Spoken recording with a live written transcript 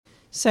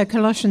So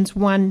Colossians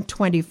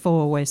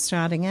 1:24 we're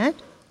starting at.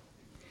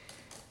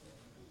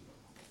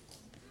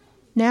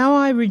 Now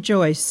I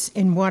rejoice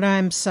in what I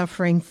am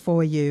suffering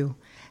for you,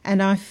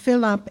 and I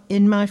fill up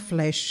in my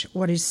flesh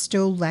what is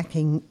still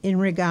lacking in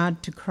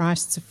regard to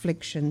Christ's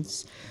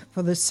afflictions,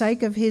 for the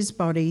sake of his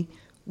body,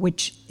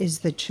 which is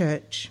the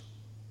church.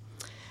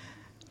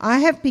 I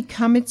have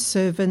become its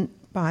servant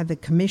by the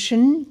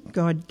commission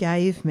God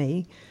gave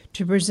me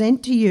to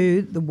present to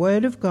you the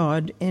word of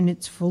God in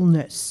its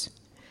fullness,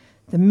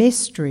 the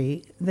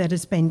mystery that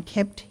has been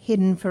kept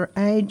hidden for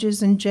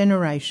ages and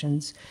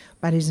generations,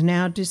 but is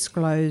now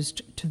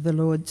disclosed to the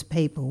Lord's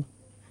people.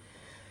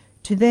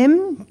 To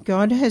them,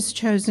 God has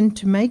chosen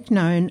to make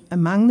known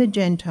among the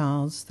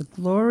Gentiles the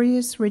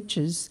glorious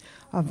riches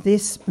of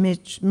this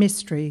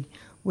mystery,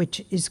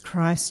 which is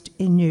Christ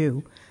in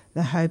you,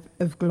 the hope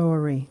of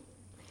glory.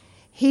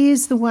 He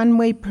is the one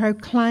we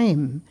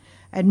proclaim,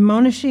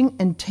 admonishing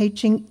and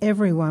teaching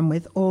everyone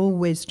with all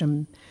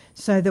wisdom,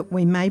 so that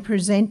we may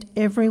present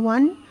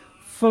everyone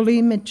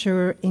fully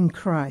mature in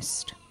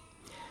Christ.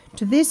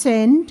 To this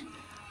end,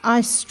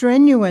 I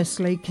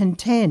strenuously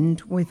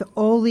contend with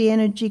all the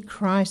energy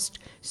Christ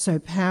so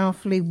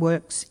powerfully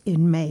works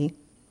in me.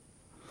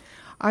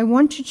 I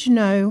want you to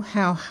know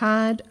how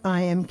hard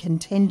I am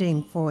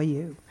contending for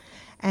you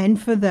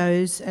and for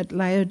those at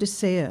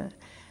Laodicea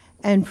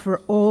and for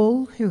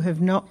all who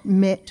have not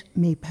met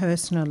me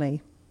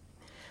personally.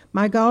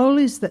 My goal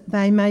is that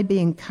they may be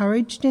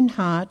encouraged in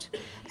heart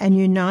and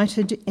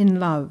united in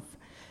love,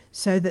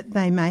 so that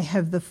they may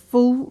have the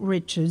full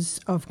riches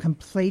of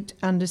complete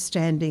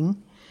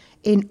understanding,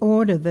 in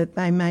order that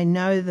they may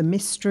know the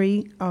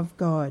mystery of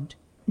God,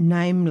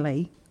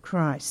 namely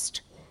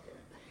Christ,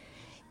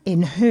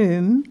 in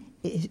whom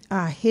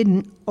are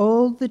hidden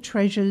all the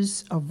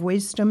treasures of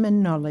wisdom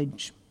and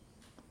knowledge.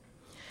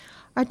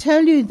 I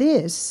tell you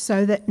this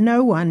so that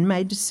no one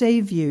may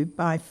deceive you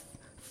by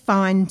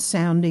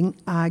fine-sounding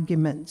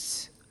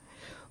arguments.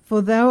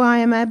 For though I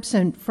am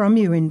absent from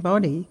you in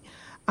body,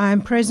 I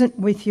am present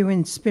with you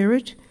in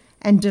spirit,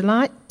 and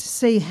delight to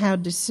see how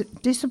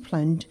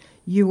disciplined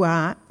you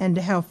are and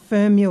how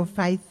firm your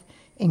faith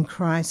in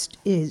Christ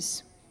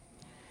is.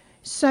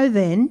 So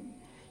then,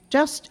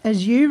 just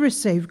as you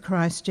received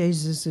Christ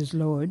Jesus as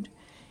Lord,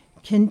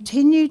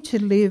 continue to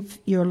live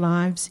your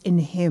lives in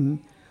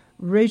him,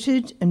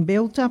 rooted and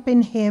built up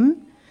in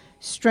him,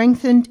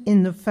 strengthened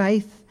in the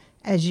faith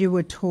as you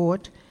were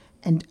taught,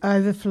 and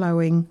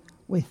overflowing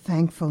with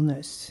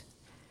thankfulness.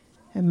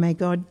 And may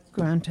God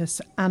grant us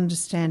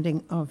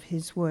understanding of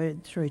his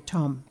word through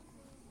Thom.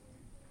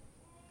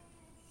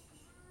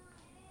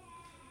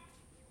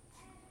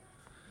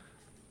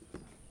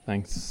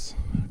 Thanks,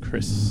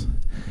 Chris.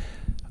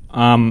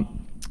 The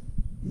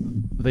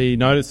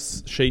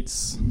notice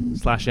sheets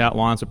 /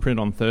 outlines were printed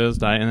on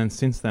Thursday, and then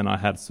since then I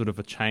had sort of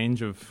a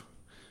change of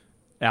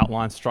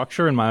outline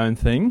structure in my own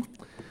thing.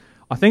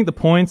 I think the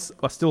points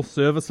are still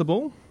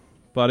serviceable,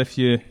 but if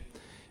you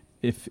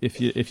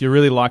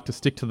really like to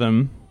stick to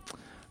them,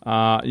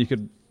 you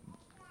could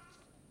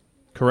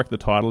correct the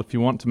title if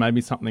you want to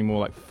maybe something more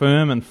like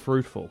Firm and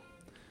Fruitful.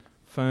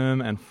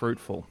 Firm and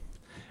Fruitful.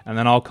 And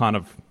then I'll kind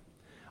of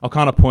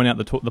point out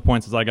the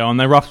points as I go, and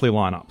they roughly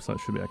line up, so it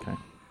should be okay.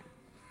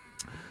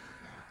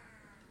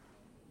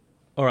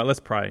 All right, let's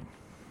pray.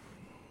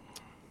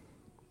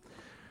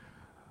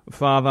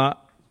 Father,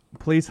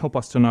 please help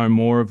us to know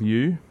more of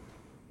you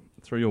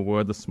through your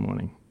word this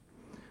morning.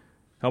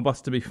 Help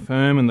us to be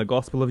firm in the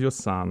gospel of your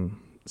Son,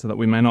 so that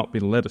we may not be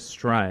led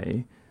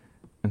astray,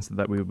 and so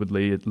that we would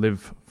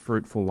live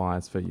fruitful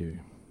lives for you.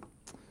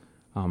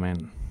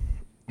 Amen.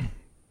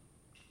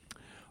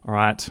 All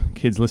right,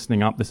 kids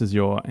listening up, this is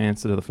your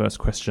answer to the first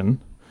question.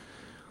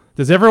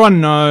 Does everyone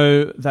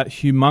know that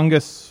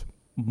humongous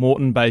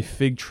Moreton Bay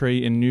fig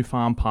tree in New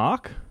Farm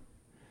Park?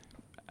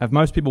 Have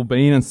most people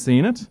been and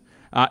seen it?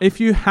 If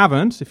you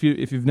haven't, if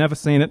you've never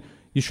seen it,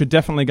 you should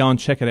definitely go and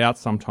check it out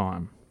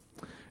sometime.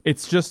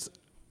 It's just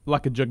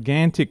like a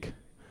gigantic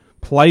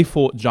play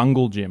fort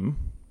jungle gym,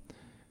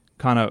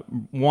 kind of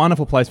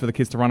wonderful place for the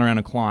kids to run around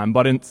and climb,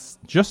 but it's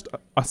just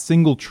a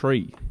single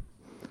tree.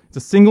 It's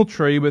a single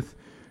tree with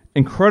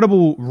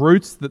incredible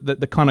roots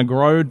that kind of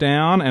grow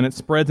down, and it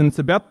spreads, and it's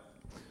about,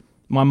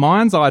 my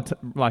mind's eye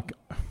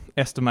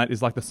estimate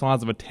is like the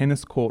size of a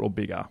tennis court or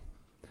bigger.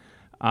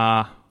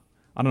 I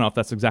don't know if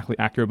that's exactly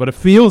accurate, but it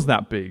feels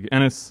that big,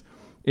 and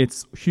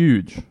it's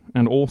huge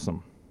and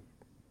awesome.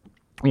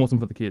 Awesome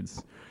for the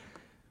kids.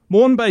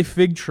 Moreton Bay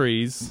fig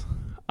trees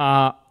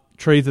are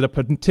trees that are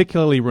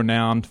particularly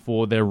renowned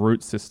for their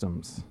root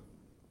systems.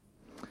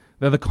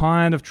 They're the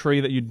kind of tree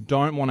that you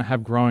don't want to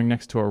have growing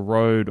next to a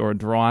road or a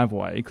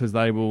driveway because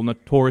they will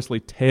notoriously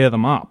tear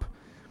them up.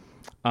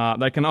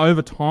 They can,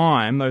 over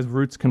time, those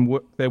roots can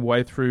work their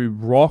way through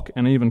rock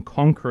and even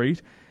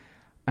concrete,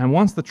 and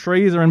once the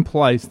trees are in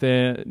place,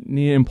 they're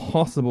near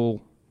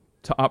impossible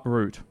to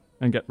uproot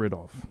and get rid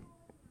of.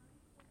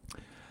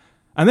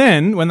 And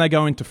then, when they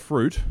go into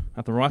fruit,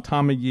 at the right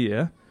time of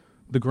year,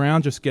 the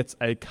ground just gets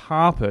a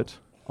carpet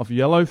of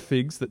yellow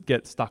figs that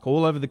get stuck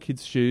all over the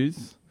kids'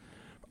 shoes,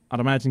 I'd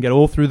imagine, get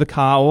all through the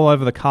car, all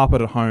over the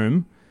carpet at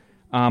home.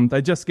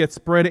 They just get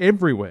spread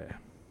everywhere.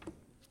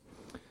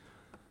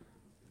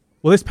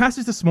 Well, this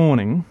passage this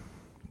morning,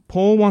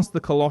 Paul wants the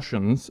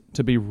Colossians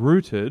to be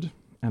rooted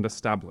and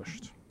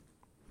established.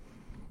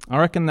 I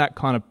reckon that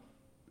kind of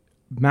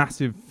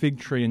massive fig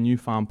tree in New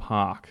Farm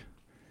Park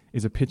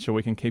is a picture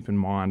we can keep in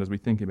mind as we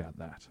think about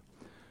that.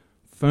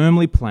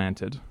 Firmly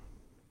planted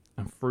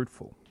and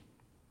fruitful.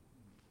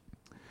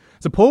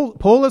 So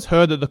Paul has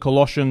heard that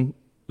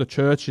the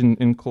church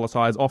in Colossae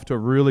is off to a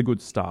really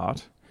good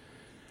start,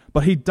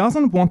 but he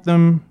doesn't want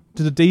them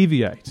to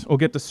deviate or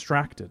get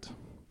distracted.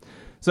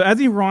 So as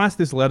he writes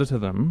this letter to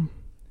them,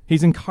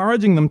 he's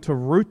encouraging them to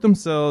root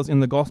themselves in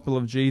the gospel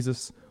of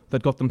Jesus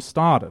that got them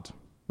started,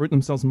 root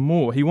themselves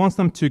more. He wants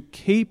them to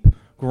keep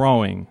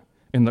growing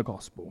in the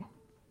gospel,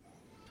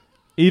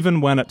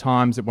 even when at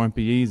times it won't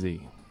be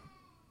easy.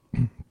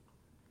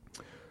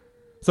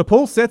 So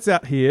Paul sets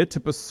out here to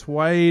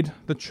persuade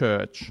the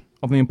church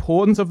of the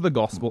importance of the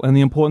gospel and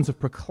the importance of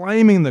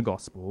proclaiming the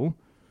gospel,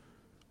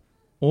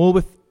 all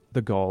with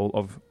the goal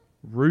of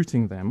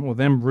rooting them, or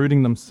them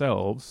rooting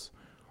themselves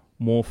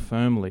more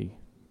firmly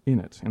in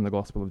it, in the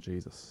gospel of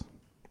Jesus.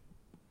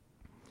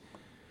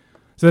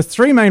 So there's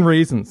three main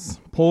reasons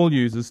Paul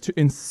uses to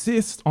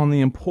insist on the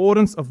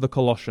importance of the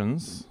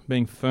Colossians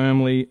being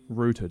firmly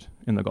rooted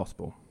in the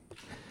gospel.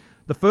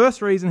 The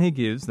first reason he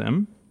gives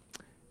them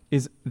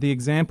is the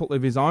example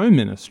of his own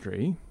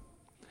ministry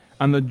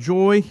and the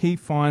joy he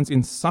finds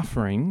in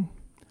suffering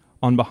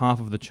on behalf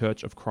of the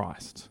church of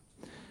Christ.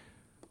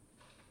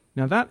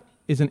 Now that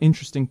is an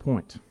interesting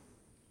point.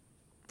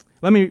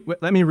 Let me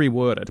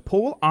reword it.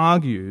 Paul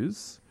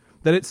argues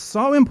that it's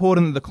so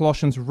important that the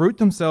Colossians root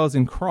themselves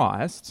in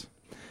Christ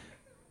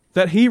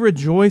that he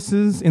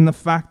rejoices in the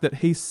fact that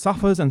he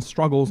suffers and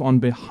struggles on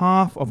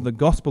behalf of the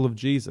gospel of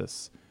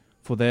Jesus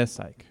for their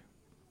sake.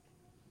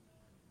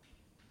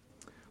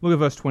 Look at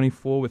verse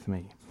 24 with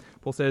me.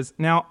 Paul says,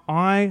 "Now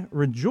I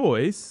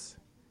rejoice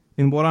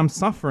in what I'm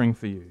suffering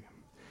for you,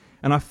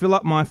 and I fill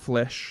up in my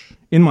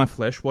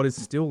flesh what is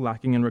still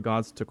lacking in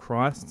regards to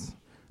Christ's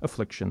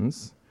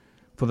afflictions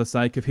for the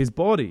sake of his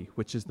body,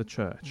 which is the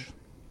church."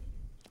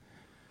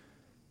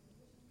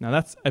 Now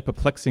that's a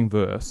perplexing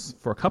verse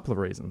for a couple of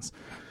reasons.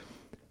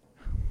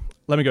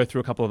 Let me go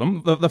through a couple of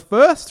them. The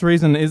first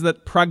reason is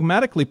that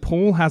pragmatically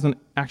Paul hasn't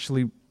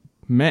actually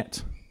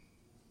met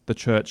the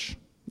church,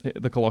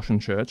 the Colossian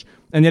church,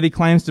 and yet he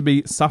claims to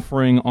be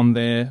suffering on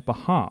their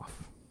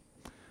behalf.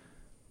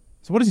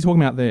 So what is he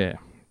talking about there?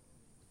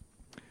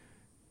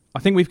 I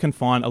think we can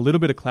find a little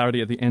bit of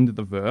clarity at the end of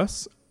the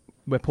verse,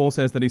 where Paul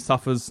says that he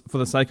suffers for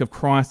the sake of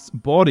Christ's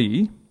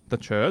body, the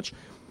church.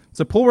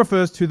 So Paul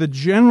refers to the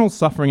general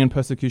suffering and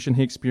persecution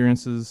he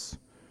experiences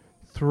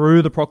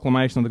through the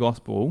proclamation of the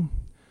gospel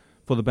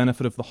for the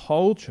benefit of the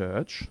whole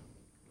church.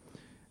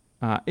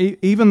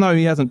 Even though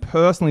he hasn't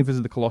personally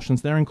visited the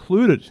Colossians, they're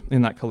included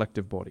in that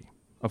collective body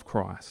of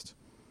Christ.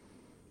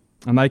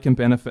 And they can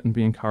benefit and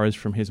be encouraged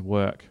from his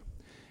work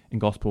in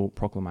gospel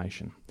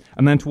proclamation.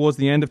 And then towards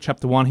the end of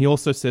chapter 1, he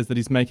also says that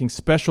he's making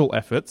special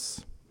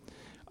efforts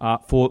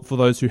for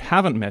those who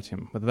haven't met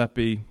him, whether that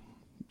be,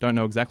 don't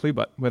know exactly,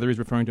 but whether he's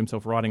referring to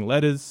himself writing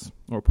letters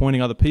or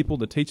appointing other people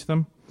to teach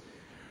them.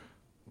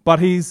 But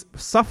he's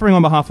suffering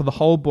on behalf of the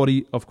whole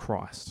body of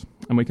Christ,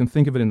 and we can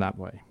think of it in that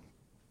way.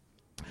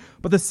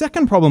 But the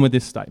second problem with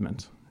this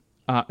statement,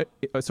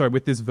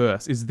 with this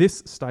verse, is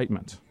this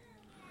statement.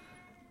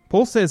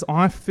 Paul says,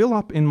 "I fill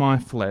up in my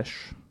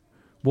flesh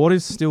what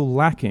is still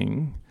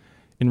lacking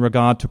in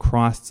regard to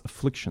Christ's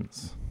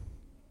afflictions."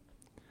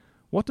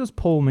 What does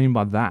Paul mean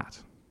by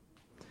that?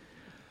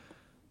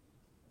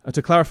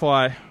 To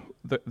clarify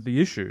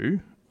the issue,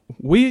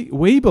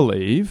 we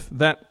believe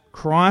that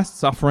Christ's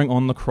suffering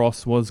on the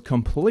cross was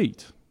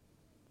complete,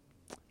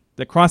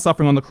 that Christ's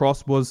suffering on the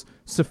cross was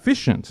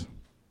sufficient,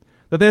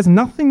 that there's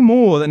nothing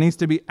more that needs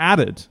to be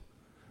added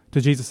to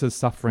Jesus'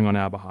 suffering on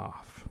our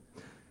behalf,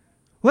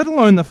 let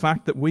alone the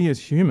fact that we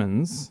as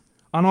humans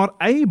are not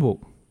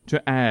able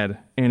to add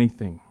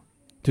anything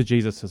to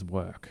Jesus'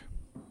 work.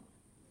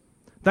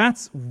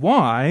 That's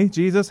why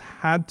Jesus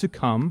had to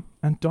come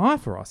and die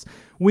for us.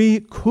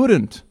 We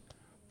couldn't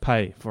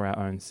pay for our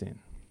own sin.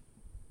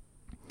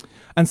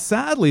 And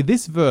sadly,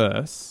 this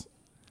verse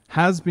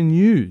has been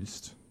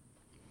used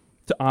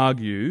to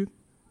argue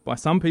by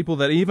some people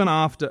that even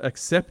after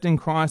accepting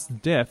Christ's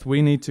death,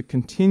 we need to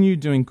continue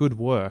doing good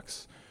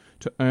works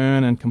to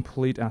earn and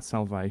complete our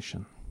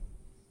salvation.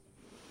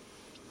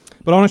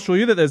 But I want to assure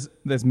you that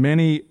there's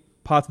many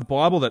parts of the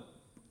Bible that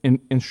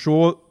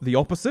ensure the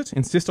opposite,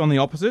 insist on the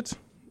opposite.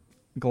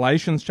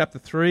 Galatians chapter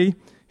 3,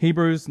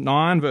 Hebrews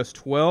 9 verse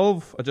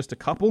 12 are just a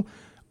couple.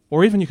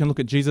 Or even you can look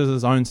at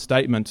Jesus' own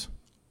statement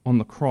on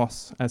the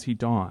cross as he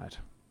died,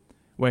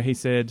 where he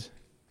said,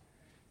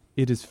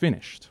 "It is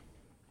finished."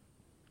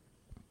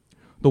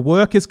 The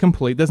work is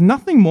complete. There's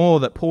nothing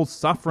more that Paul's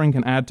suffering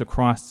can add to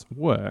Christ's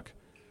work.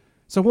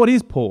 So what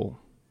is Paul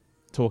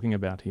talking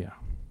about here?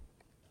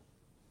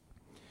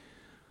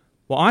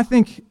 Well, I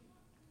think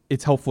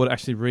it's helpful to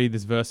actually read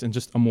this verse in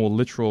just a more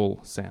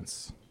literal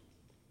sense.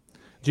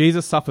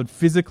 Jesus suffered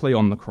physically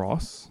on the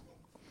cross,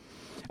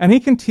 and he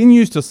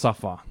continues to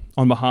suffer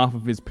on behalf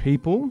of his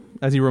people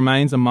as he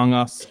remains among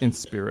us in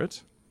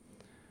spirit,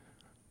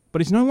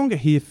 but he's no longer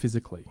here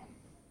physically.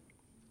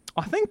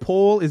 I think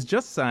Paul is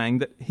just saying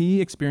that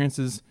he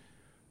experiences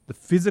the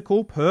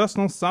physical,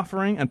 personal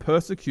suffering and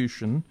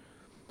persecution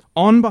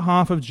on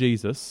behalf of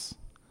Jesus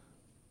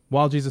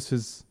while Jesus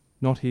is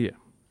not here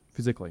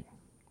physically.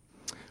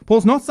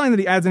 Paul's not saying that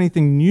he adds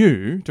anything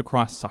new to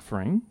Christ's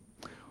suffering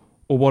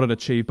or what it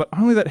achieved, but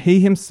only that he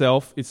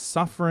himself is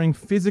suffering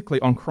physically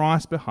on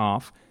Christ's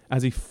behalf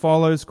as he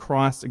follows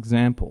Christ's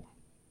example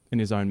in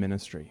his own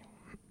ministry.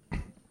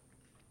 But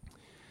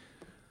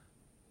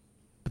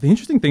the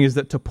interesting thing is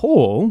that to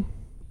Paul,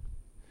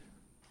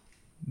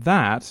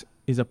 that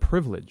is a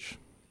privilege.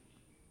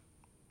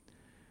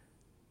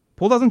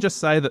 Paul doesn't just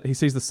say that he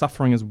sees the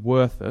suffering as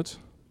worth it.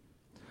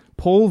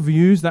 Paul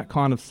views that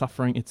kind of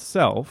suffering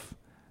itself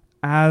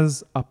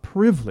as a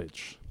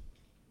privilege.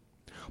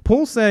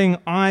 Paul's saying,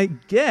 I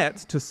get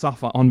to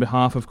suffer on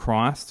behalf of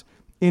Christ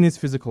in his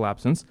physical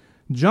absence,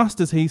 just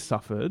as he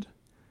suffered,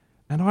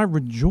 and I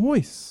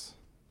rejoice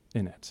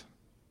in it.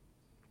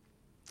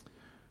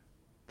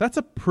 That's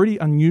a pretty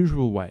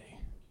unusual way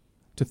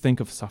to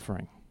think of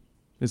suffering,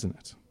 isn't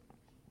it?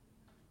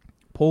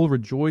 Paul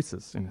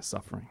rejoices in his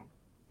suffering.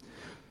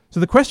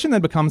 So the question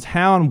then becomes,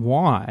 how and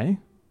why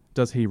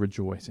does he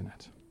rejoice in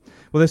it?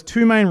 Well, there's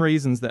two main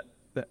reasons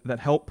that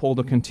help Paul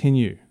to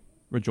continue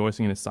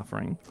rejoicing in his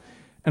suffering.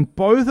 And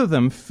both of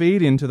them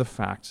feed into the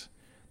fact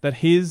that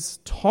his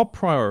top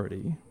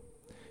priority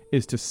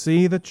is to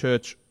see the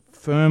church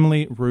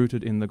firmly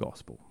rooted in the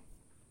gospel.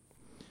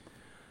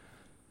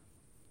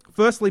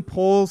 Firstly,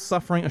 Paul's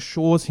suffering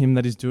assures him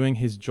that he's doing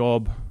his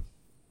job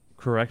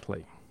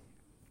correctly.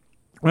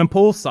 When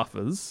Paul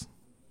suffers,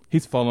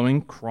 he's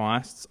following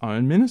Christ's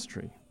own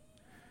ministry,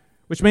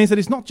 which means that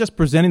he's not just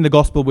presenting the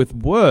gospel with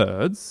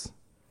words,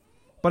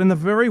 but in the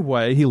very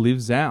way he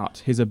lives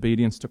out his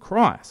obedience to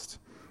Christ.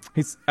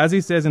 As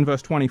he says in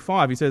verse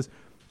 25, he says,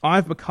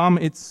 I've become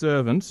its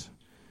servant,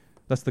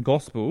 that's the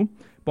gospel,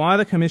 by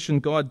the commission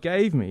God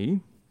gave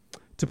me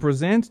to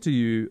present to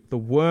you the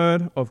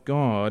word of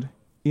God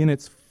in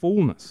its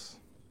fullness.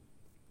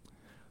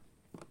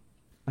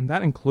 And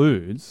that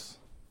includes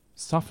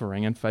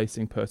suffering and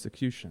facing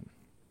persecution.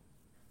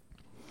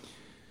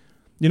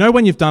 You know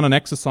when you've done an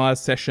exercise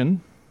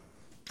session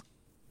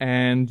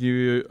and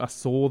you are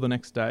sore the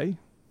next day?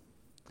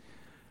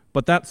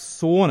 But that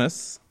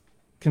soreness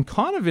can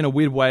kind of, in a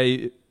weird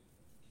way,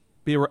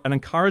 be an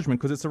encouragement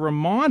because it's a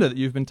reminder that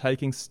you've been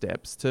taking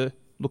steps to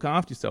look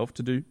after yourself,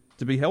 to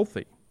be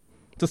healthy.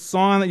 It's a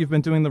sign that you've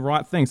been doing the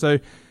right thing. So,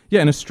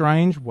 yeah, in a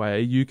strange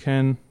way, you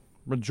can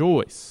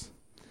rejoice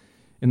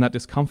in that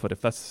discomfort, if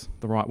that's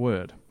the right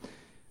word,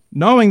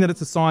 knowing that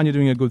it's a sign you're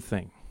doing a good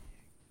thing.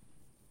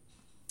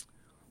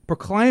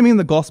 Proclaiming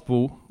the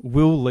gospel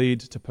will lead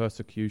to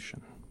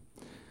persecution.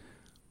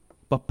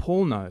 But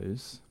Paul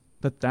knows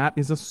that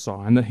is a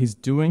sign that he's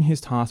doing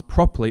his task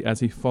properly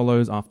as he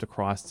follows after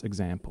Christ's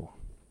example.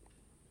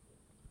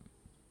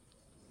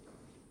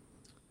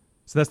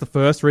 So that's the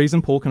first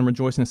reason Paul can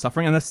rejoice in his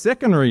suffering. And the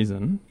second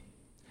reason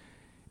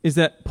is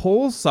that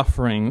Paul's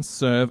sufferings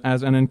serve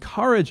as an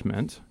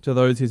encouragement to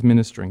those he's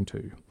ministering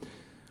to.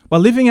 By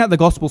living out the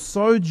gospel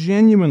so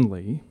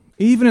genuinely,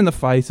 even in the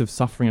face of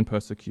suffering and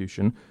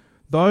persecution,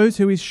 those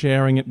who he's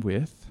sharing it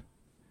with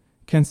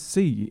can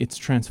see its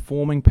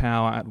transforming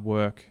power at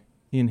work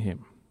in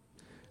him.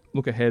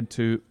 Look ahead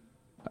to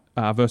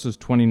verses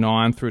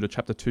 29 through to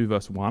chapter 2,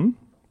 verse 1.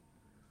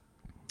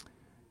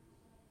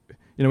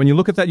 You know, when you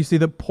look at that, you see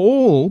that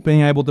Paul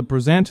being able to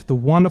present the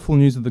wonderful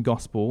news of the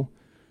gospel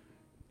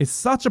is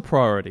such a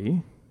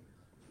priority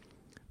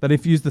that he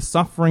views the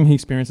suffering he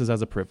experiences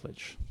as a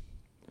privilege.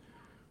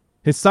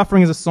 His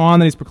suffering is a sign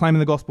that he's proclaiming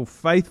the gospel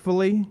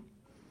faithfully,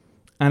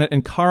 and it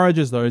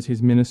encourages those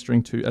he's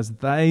ministering to as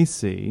they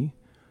see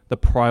the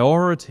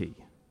priority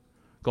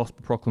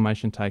gospel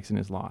proclamation takes in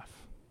his life.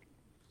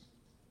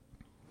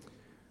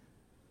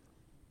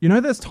 You know,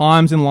 there's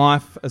times in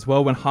life as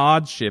well when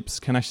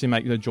hardships can actually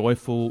make the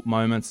joyful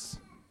moments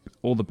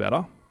all the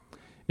better.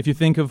 If you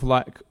think of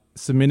like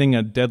submitting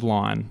a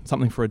deadline,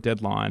 something for a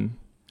deadline,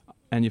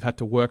 and you've had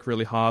to work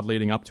really hard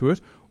leading up to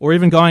it, or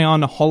even going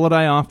on a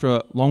holiday after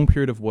a long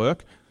period of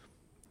work,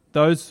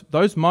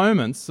 those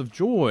moments of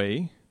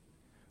joy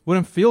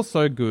wouldn't feel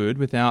so good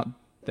without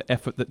the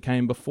effort that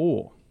came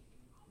before.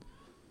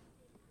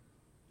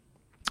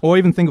 Or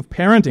even think of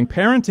parenting.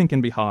 Parenting can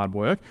be hard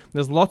work.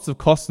 There's lots of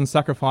costs and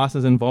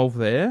sacrifices involved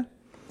there.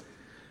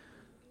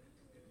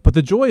 But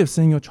the joy of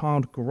seeing your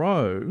child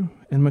grow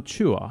and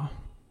mature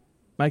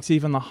makes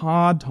even the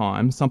hard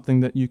times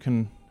something that you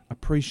can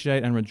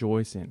appreciate and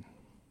rejoice in.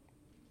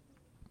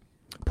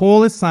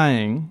 Paul is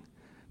saying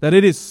that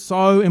it is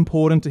so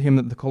important to him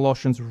that the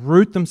Colossians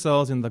root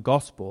themselves in the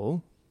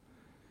gospel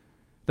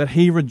that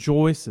he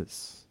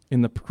rejoices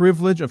in the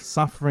privilege of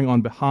suffering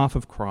on behalf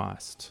of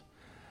Christ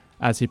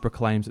as he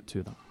proclaims it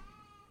to them.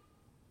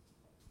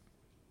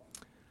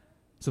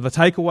 So the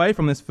takeaway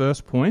from this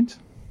first point,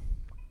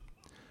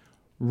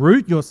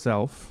 root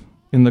yourself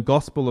in the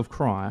gospel of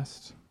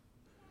Christ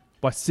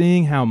by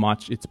seeing how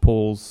much it's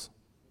Paul's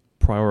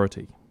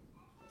priority.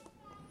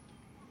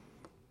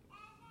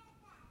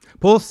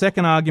 Paul's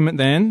second argument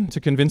then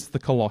to convince the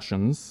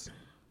Colossians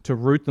to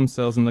root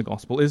themselves in the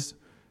gospel is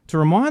to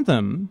remind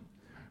them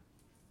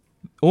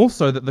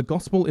also that the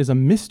gospel is a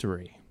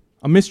mystery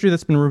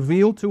that's been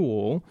revealed to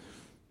all,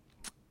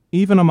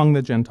 even among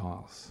the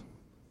Gentiles.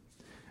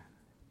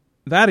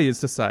 That is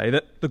to say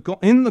that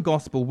in the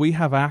gospel we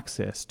have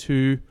access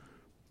to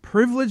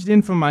privileged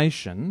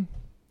information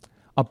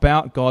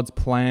about God's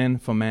plan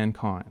for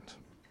mankind.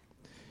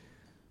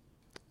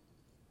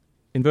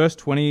 In verse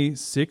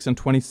 26 and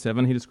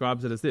 27, he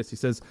describes it as this. He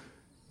says,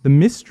 "The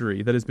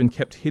mystery that has been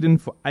kept hidden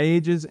for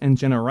ages and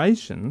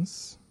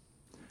generations,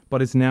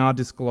 but is now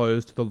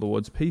disclosed to the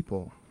Lord's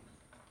people.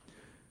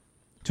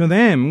 To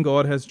them,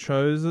 God has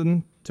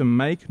chosen to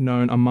make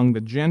known among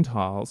the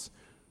Gentiles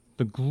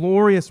the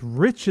glorious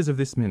riches of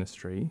this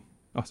mystery,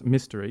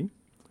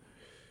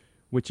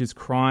 which is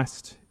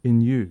Christ in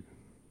you,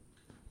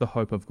 the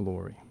hope of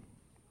glory."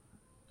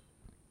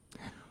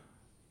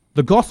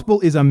 The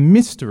gospel is a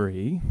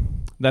mystery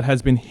that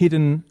has been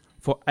hidden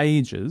for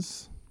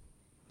ages,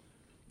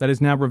 that is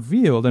now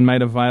revealed and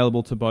made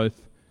available to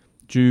both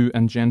Jew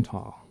and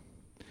Gentile.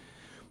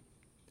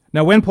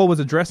 Now, when Paul was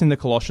addressing the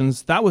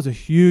Colossians, that was a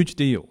huge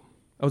deal.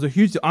 It was a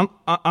huge deal.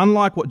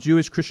 Unlike what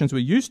Jewish Christians were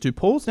used to,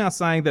 Paul's now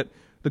saying that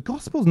the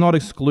gospel is not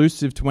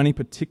exclusive to any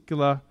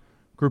particular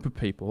group of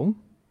people,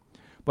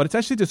 but it's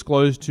actually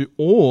disclosed to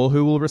all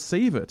who will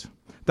receive it.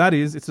 That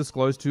is, it's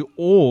disclosed to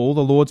all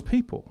the Lord's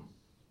people.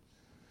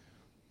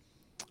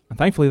 And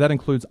thankfully, that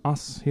includes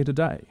us here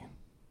today.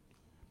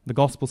 The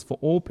gospel's for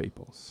all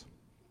peoples.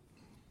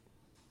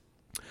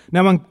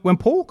 Now, when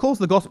Paul calls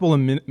the gospel a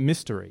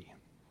mystery,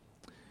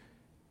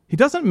 he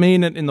doesn't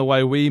mean it in the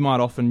way we might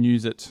often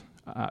use it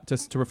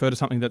just to refer to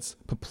something that's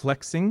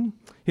perplexing.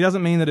 He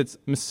doesn't mean that it's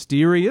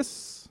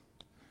mysterious,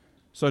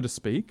 so to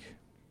speak.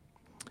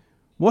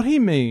 What he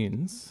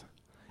means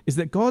is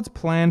that God's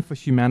plan for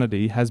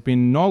humanity has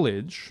been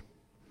knowledge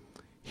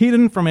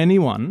hidden from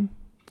anyone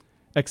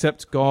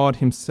except God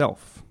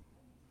himself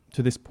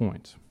to this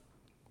point.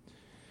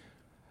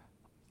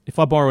 If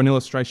I borrow an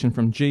illustration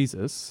from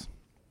Jesus,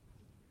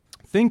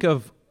 think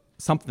of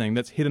something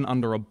that's hidden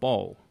under a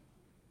bowl.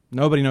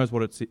 Nobody knows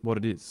what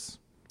it is.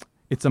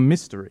 It's a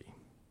mystery.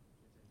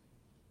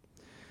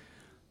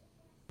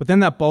 But then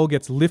that bowl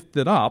gets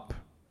lifted up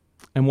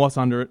and what's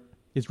under it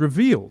is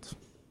revealed.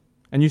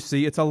 And you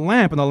see it's a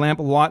lamp, and the lamp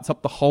lights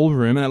up the whole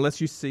room and it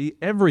lets you see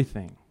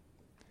everything.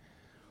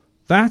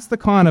 That's the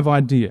kind of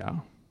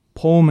idea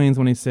Paul means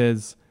when he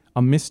says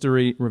a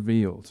mystery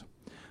revealed.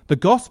 The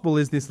gospel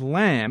is this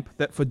lamp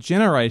that for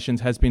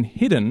generations has been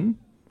hidden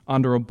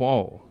under a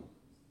bowl.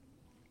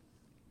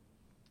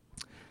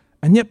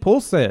 And yet Paul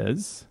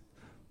says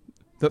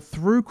that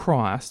through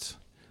Christ,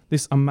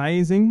 this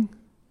amazing,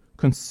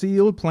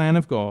 concealed plan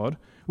of God,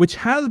 which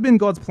has been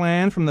God's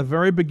plan from the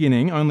very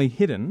beginning, only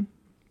hidden,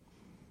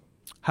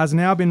 has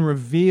now been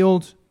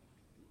revealed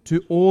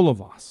to all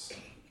of us.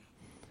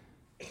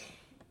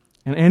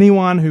 And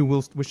anyone who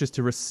wishes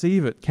to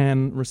receive it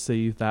can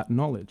receive that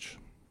knowledge.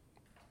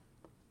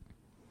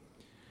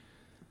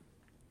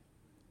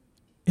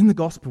 In the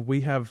gospel,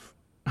 we have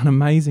an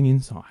amazing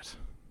insight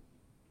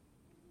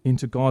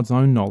into God's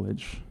own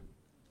knowledge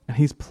and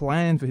his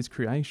plan for his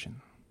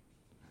creation.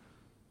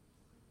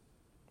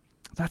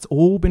 That's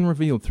all been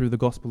revealed through the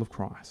gospel of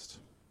Christ.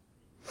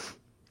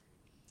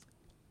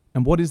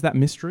 And what is that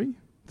mystery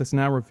that's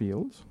now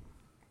revealed?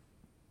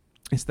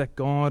 It's that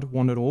God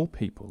wanted all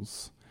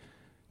peoples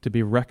to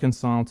be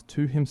reconciled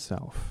to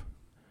himself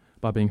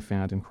by being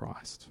found in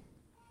Christ.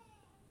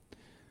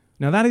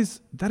 Now that is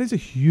a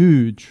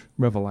huge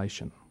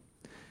revelation.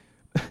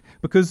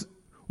 Because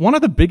one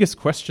of the biggest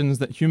questions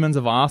that humans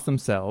have asked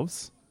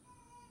themselves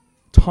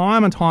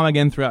time and time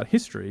again throughout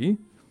history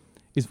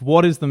is,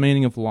 what is the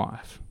meaning of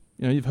life?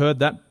 You know, you've heard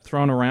that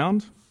thrown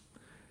around.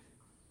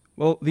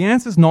 Well, the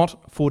answer is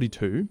not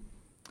 42.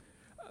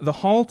 The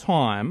whole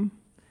time,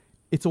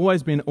 it's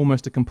always been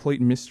almost a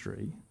complete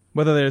mystery.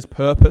 Whether there's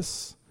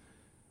purpose,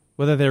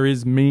 whether there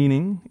is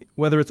meaning,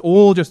 whether it's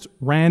all just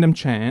random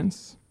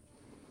chance.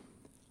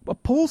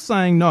 But Paul's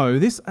saying, no,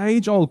 this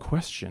age-old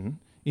question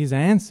is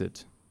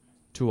answered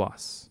to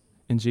us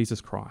in Jesus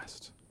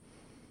Christ.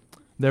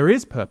 There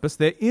is purpose,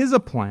 there is a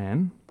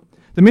plan.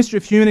 The mystery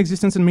of human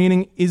existence and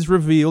meaning is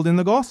revealed in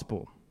the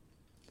gospel.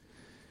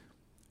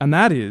 And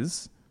that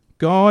is,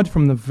 God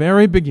from the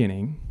very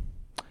beginning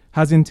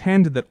has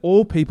intended that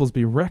all peoples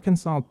be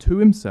reconciled to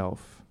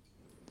himself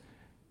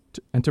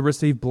and to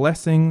receive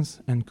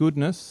blessings and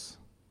goodness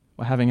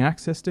by having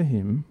access to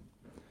him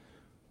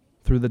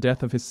through the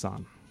death of his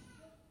Son.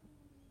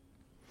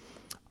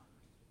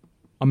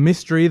 A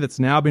mystery that's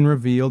now been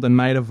revealed and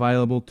made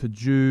available to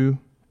Jew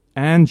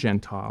and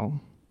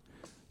Gentile,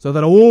 so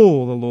that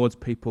all the Lord's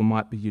people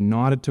might be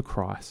united to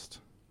Christ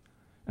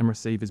and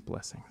receive his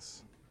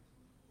blessings.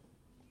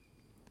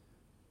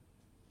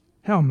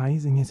 How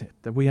amazing is it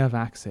that we have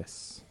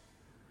access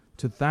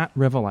to that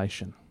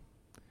revelation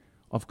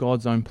of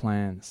God's own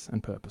plans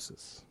and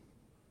purposes.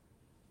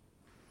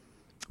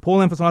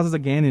 Paul emphasizes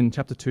again in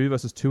chapter 2,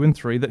 verses 2 and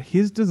 3, that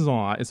his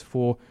desire is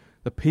for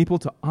the people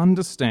to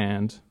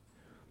understand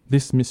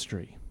this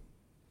mystery,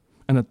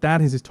 and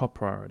that is his top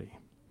priority.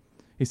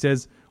 He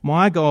says,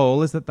 "My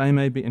goal is that they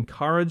may be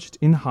encouraged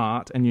in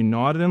heart and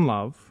united in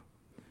love,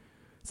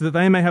 so that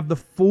they may have the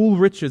full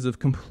riches of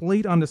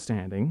complete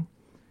understanding,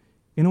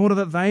 in order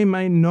that they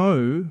may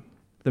know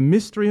the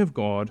mystery of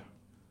God,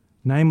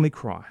 namely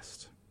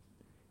Christ,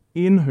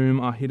 in whom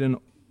are hidden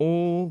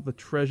all the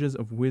treasures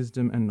of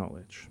wisdom and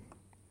knowledge."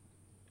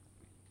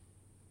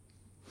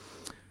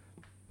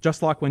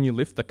 Just like when you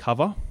lift the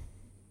cover,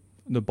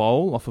 the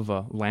bowl off of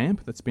a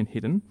lamp that's been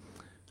hidden,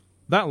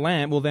 that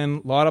lamp will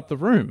then light up the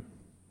room,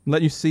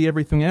 let you see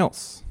everything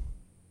else.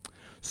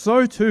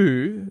 So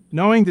too,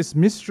 knowing this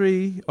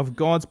mystery of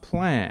God's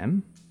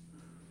plan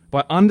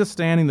by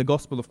understanding the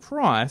gospel of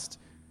Christ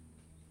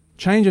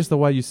changes the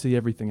way you see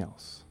everything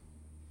else.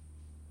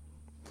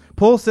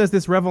 Paul says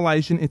this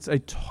revelation, it's a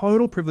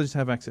total privilege to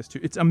have access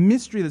to. It's a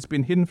mystery that's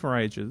been hidden for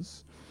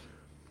ages,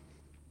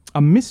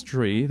 a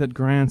mystery that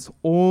grants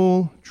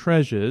all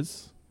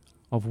treasures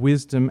of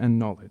wisdom and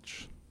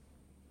knowledge.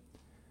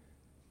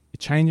 It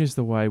changes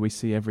the way we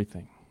see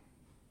everything.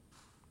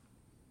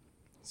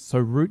 So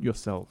root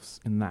yourselves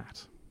in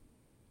that.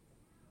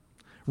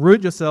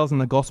 Root yourselves in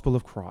the gospel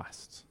of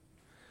Christ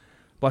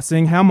by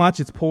seeing how much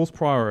it's Paul's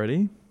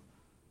priority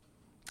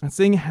and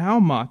seeing how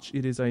much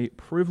it is a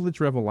privileged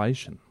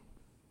revelation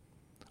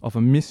of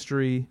a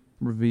mystery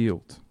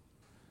revealed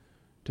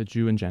to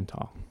Jew and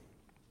Gentile.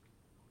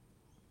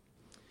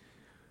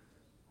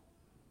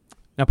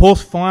 Now,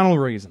 Paul's final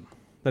reason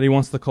that he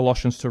wants the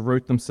Colossians to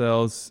root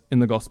themselves in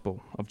the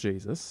gospel of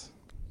Jesus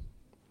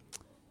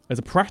is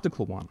a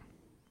practical one.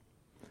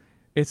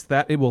 It's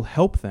that it will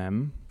help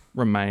them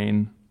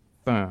remain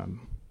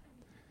firm,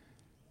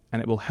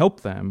 and it will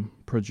help them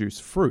produce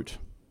fruit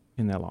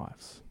in their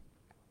lives.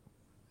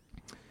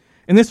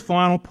 In this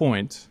final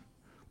point,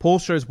 Paul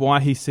shows why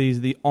he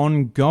sees the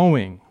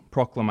ongoing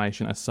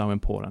proclamation as so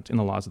important in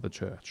the lives of the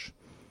church.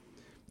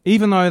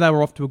 Even though they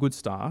were off to a good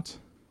start,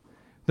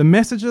 the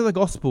message of the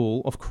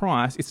gospel of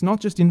Christ, it's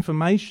not just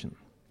information.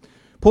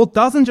 Paul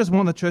doesn't just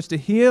want the church to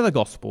hear the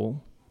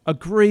gospel,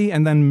 agree,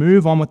 and then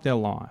move on with their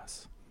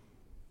lives.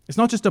 It's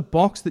not just a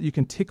box that you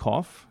can tick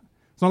off.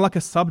 It's not like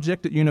a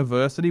subject at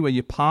university where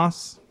you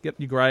pass, get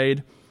your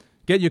grade,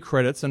 get your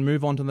credits, and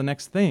move on to the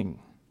next thing.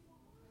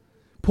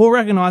 Paul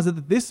recognizes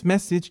that this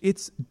message,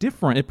 it's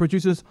different. It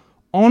produces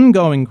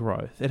ongoing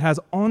growth. It has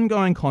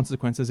ongoing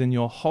consequences in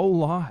your whole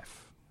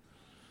life.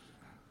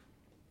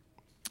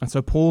 And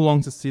so Paul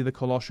longs to see the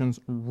Colossians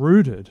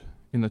rooted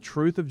in the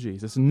truth of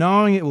Jesus,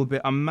 knowing it will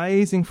bear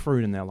amazing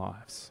fruit in their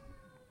lives.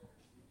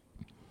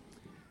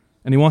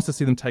 And he wants to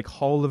see them take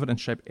hold of it and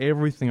shape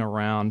everything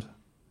around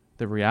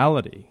the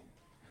reality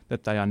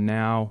that they are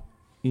now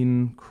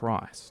in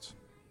Christ.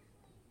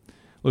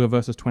 Look at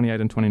verses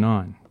 28 and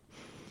 29.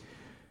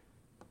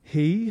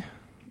 He,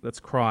 that's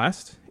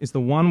Christ, is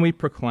the one we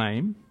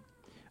proclaim,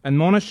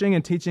 admonishing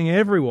and teaching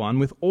everyone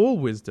with all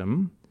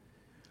wisdom,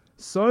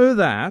 so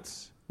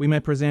that we may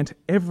present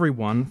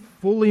everyone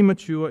fully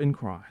mature in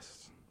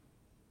Christ.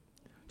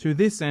 To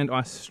this end,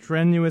 I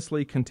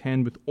strenuously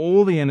contend with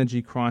all the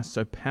energy Christ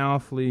so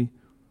powerfully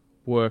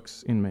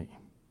works in me.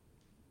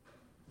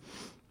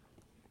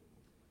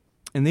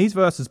 In these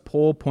verses,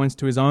 Paul points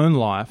to his own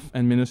life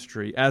and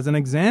ministry as an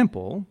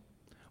example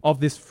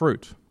of this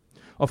fruit,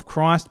 of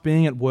Christ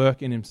being at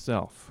work in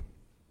himself.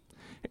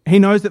 He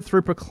knows that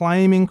through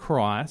proclaiming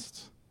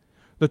Christ,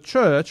 the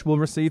church will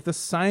receive the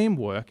same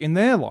work in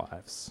their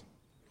lives.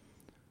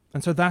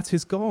 And so that's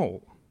his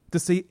goal, to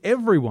see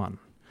everyone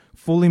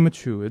fully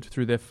matured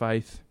through their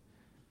faith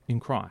in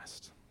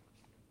Christ.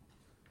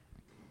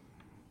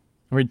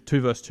 I read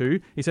 2 verse 2.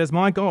 He says,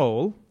 "My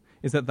goal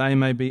is that they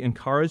may be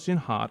encouraged in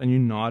heart and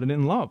united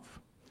in love,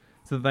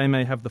 so that they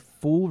may have the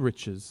full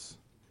riches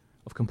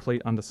of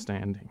complete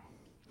understanding."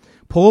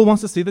 Paul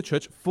wants to see the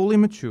church fully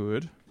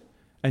matured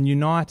and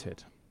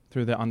united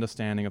through their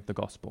understanding of the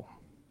gospel.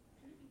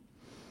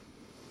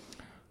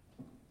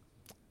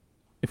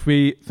 If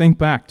we think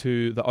back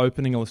to the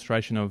opening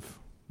illustration of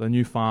the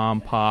New Farm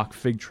Park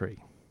fig tree,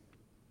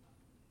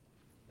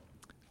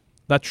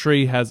 that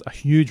tree has a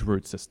huge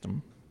root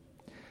system,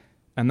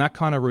 and that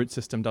kind of root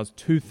system does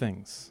two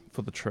things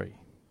for the tree.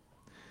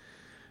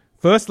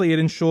 Firstly, it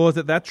ensures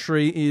that that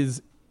tree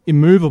is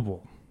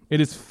immovable.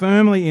 It is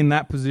firmly in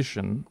that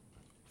position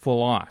for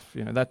life.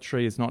 That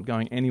tree is not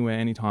going anywhere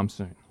anytime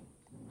soon.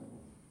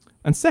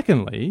 And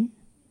secondly,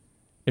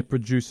 it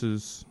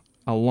produces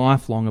a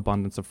lifelong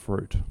abundance of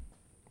fruit.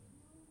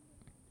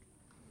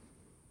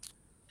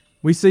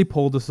 We see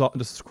Paul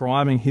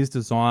describing his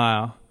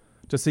desire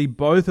to see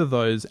both of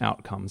those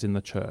outcomes in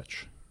the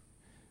church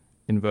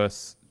in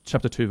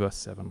chapter 2, verse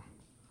 7.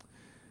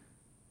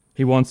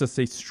 He wants to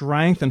see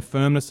strength and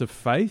firmness of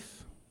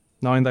faith,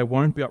 knowing they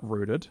won't be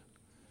uprooted,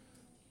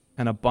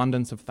 and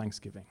abundance of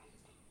thanksgiving.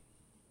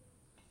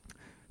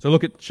 So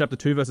look at chapter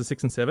 2, verses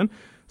 6 and 7.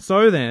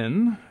 So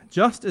then,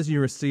 just as you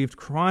received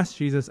Christ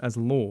Jesus as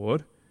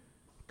Lord,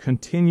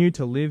 continue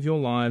to live your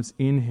lives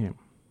in him,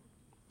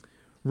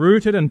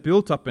 rooted and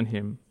built up in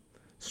him,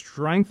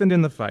 strengthened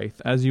in the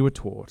faith as you were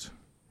taught,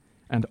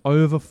 and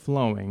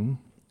overflowing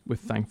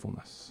with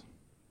thankfulness.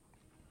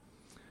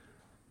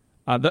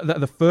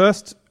 The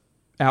first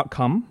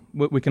outcome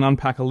we can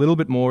unpack a little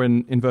bit more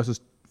in verses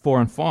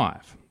 4 and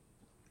 5.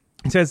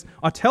 It says,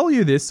 I tell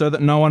you this so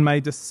that no one may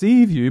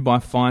deceive you by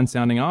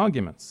fine-sounding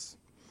arguments.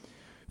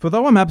 For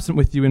though I'm absent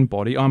with you in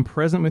body, I'm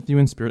present with you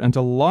in spirit, and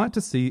delight to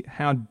see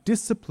how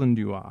disciplined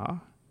you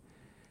are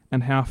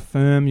and how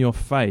firm your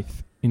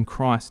faith in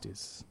Christ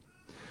is.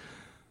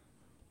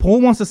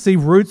 Paul wants to see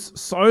roots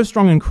so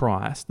strong in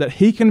Christ that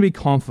he can be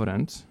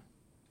confident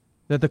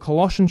that the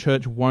Colossian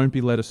church won't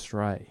be led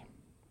astray.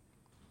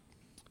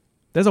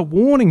 There's a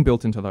warning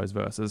built into those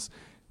verses.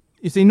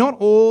 You see, not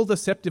all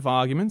deceptive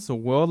arguments or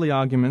worldly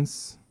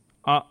arguments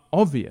are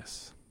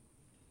obvious.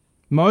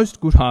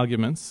 Most good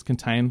arguments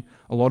contain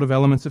a lot of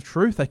elements of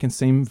truth. They can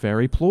seem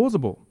very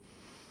plausible.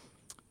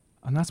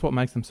 And that's what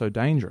makes them so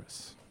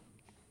dangerous.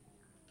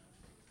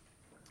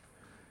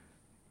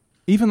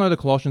 Even though the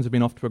Colossians have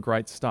been off to a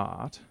great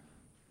start,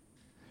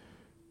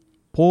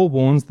 Paul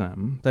warns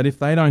them that if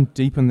they don't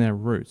deepen their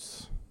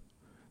roots,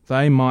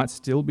 they might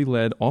still be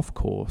led off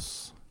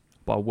course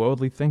by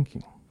worldly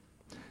thinking,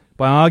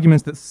 by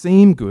arguments that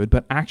seem good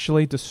but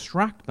actually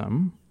distract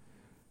them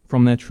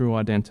from their true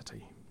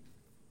identity.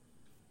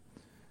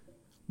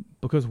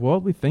 Because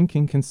worldly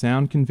thinking can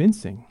sound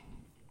convincing.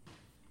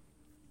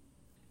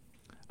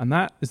 And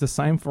that is the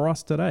same for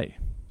us today.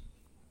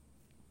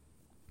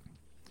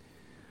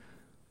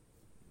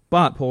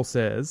 But, Paul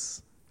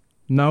says,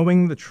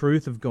 knowing the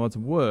truth of God's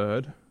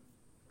word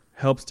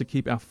helps to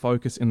keep our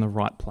focus in the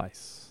right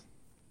place.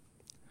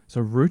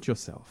 So root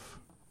yourself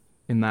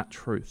in that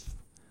truth,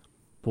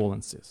 Paul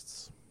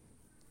insists.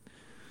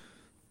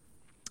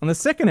 And the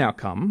second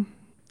outcome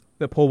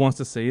that Paul wants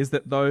to see is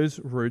that those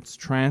roots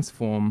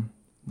transform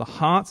the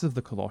hearts of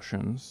the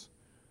Colossians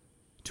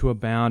to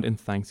abound in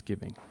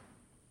thanksgiving.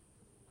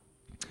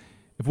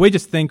 If we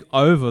just think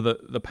over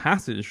the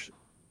passage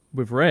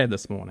we've read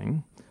this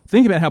morning,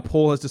 think about how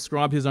Paul has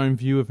described his own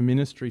view of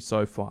ministry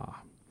so far.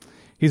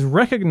 He's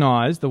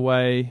recognized the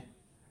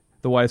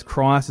ways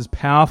Christ is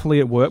powerfully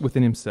at work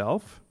within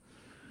himself,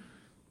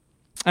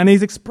 and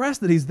he's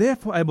expressed that he's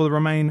therefore able to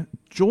remain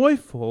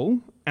joyful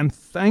and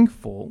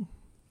thankful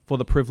for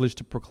the privilege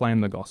to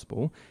proclaim the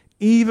gospel,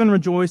 even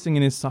rejoicing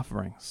in his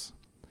sufferings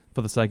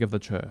for the sake of the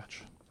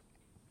church.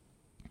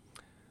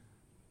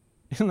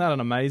 Isn't that an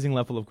amazing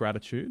level of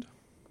gratitude?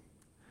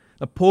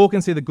 That Paul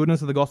can see the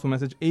goodness of the gospel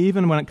message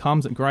even when it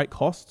comes at great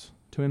cost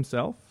to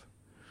himself.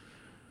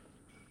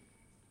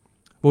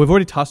 Well, we've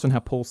already touched on how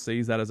Paul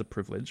sees that as a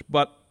privilege,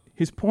 but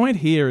his point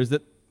here is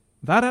that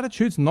that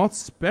attitude's not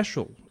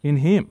special in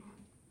him.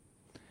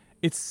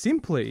 It's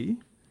simply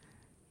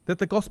that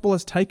the gospel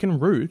has taken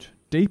root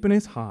deep in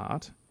his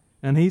heart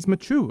and he's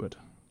matured.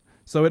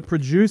 So it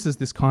produces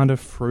this kind of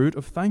fruit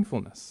of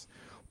thankfulness.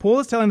 Paul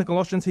is telling the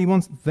Colossians he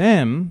wants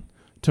them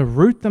to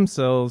root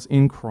themselves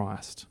in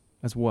Christ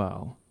as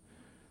well,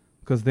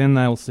 because then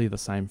they'll see the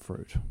same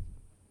fruit.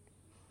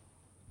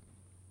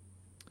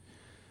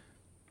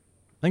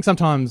 I think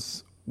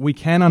sometimes we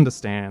can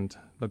understand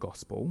the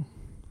gospel,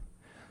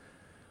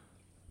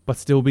 but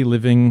still be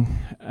living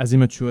as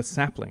immature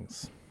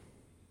saplings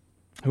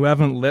who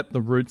haven't let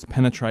the roots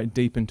penetrate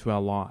deep into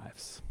our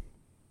lives.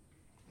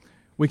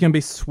 We can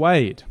be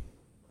swayed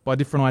by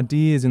different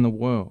ideas in the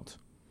world,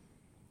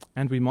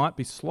 and we might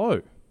be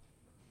slow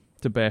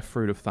to bear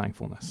fruit of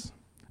thankfulness,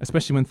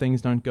 especially when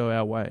things don't go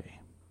our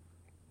way.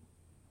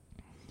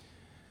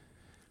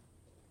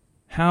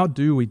 How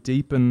do we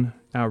deepen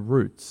our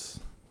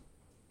roots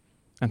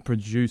and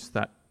produce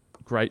that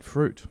great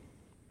fruit?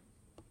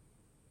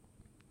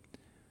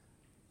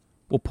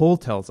 Well, Paul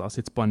tells us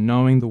it's by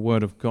knowing the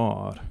Word of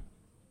God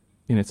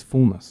in its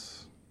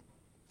fullness.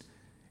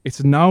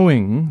 It's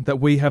knowing that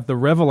we have the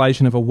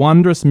revelation of a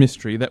wondrous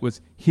mystery that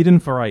was hidden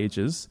for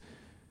ages,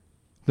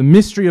 the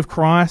mystery of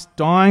Christ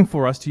dying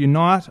for us to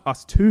unite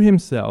us to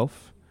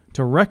himself,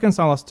 to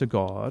reconcile us to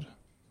God,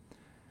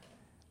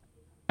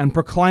 and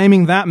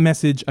proclaiming that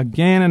message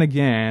again and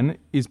again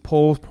is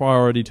Paul's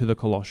priority to the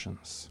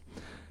Colossians,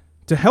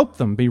 to help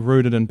them be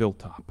rooted and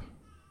built up.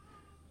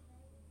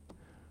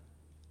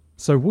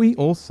 So we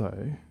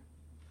also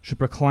should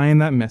proclaim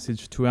that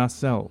message to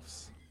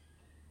ourselves,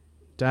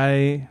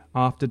 day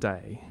after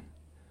day,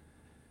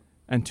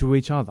 and to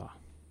each other,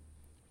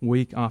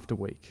 week after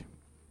week.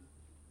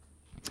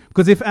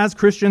 Because if, as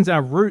Christians,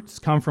 our roots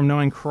come from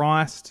knowing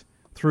Christ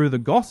through the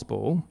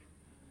gospel,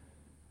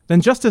 then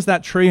just as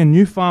that tree in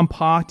New Farm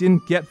Park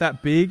didn't get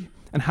that big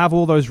and have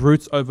all those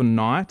roots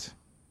overnight,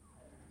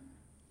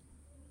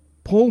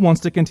 Paul wants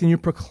to continue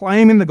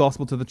proclaiming the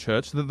gospel to the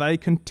church so that they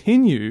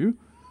continue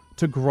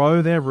to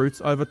grow their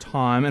roots over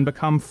time and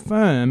become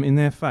firm in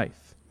their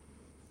faith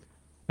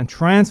and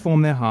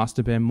transform their hearts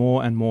to bear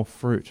more and more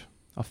fruit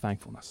of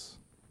thankfulness.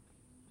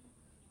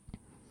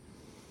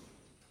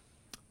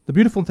 The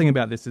beautiful thing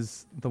about this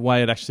is the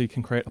way it actually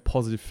can create a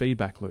positive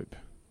feedback loop.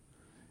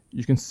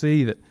 You can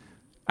see that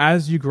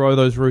as you grow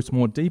those roots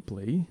more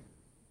deeply,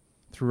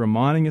 through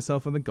reminding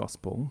yourself of the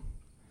gospel,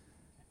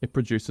 it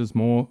produces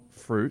more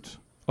fruit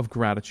of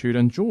gratitude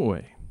and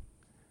joy,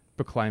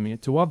 proclaiming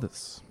it to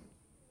others.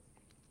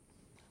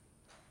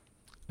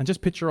 And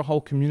just picture a whole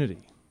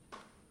community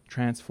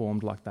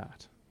transformed like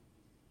that.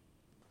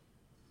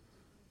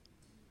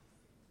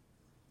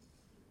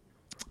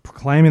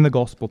 Proclaiming the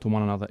gospel to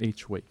one another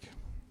each week.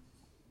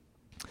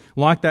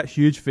 Like that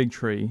huge fig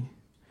tree,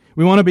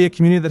 we want to be a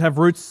community that have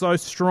roots so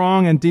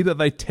strong and deep that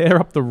they tear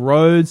up the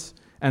roads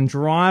and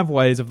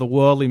driveways of the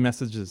worldly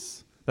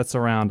messages that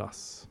surround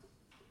us.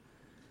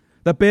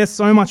 That bear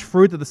so much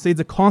fruit that the seeds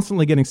are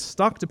constantly getting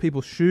stuck to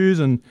people's shoes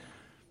and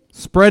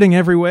spreading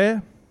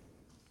everywhere.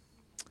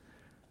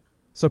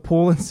 So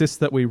Paul insists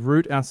that we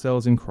root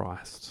ourselves in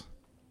Christ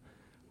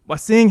by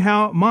seeing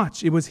how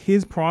much it was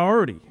his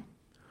priority,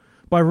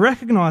 by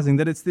recognizing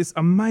that it's this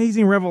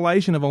amazing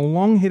revelation of a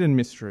long-hidden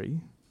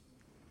mystery,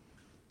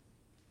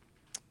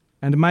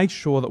 and to make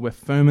sure that we're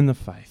firm in the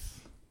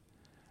faith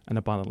and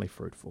abundantly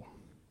fruitful.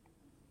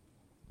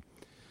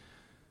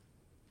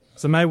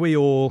 So may we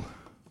all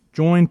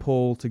join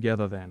Paul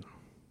together then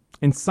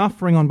in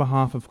suffering on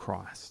behalf of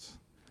Christ,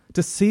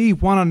 to see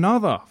one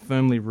another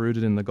firmly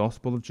rooted in the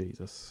gospel of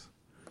Jesus,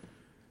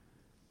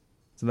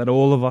 so that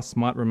all of us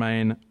might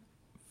remain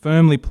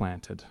firmly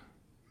planted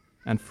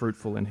and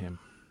fruitful in him.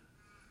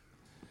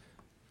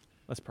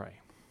 Let's pray.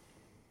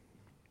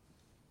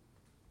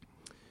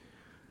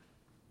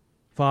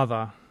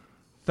 Father,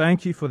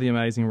 thank you for the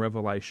amazing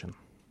revelation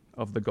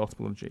of the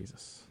gospel of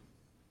Jesus.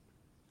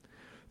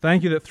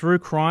 Thank you that through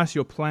Christ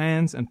your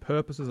plans and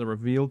purposes are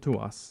revealed to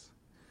us.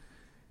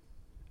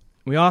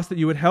 We ask that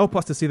you would help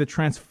us to see the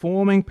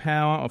transforming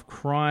power of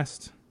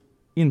Christ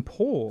in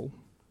Paul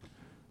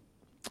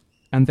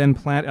and then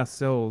plant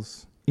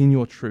ourselves in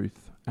your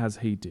truth as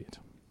he did.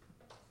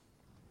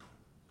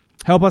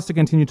 Help us to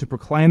continue to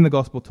proclaim the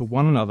gospel to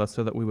one another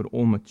so that we would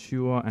all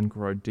mature and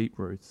grow deep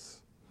roots,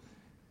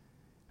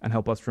 and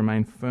help us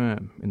remain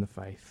firm in the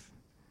faith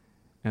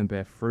and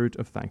bear fruit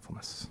of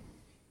thankfulness.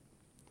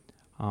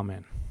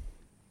 Amen.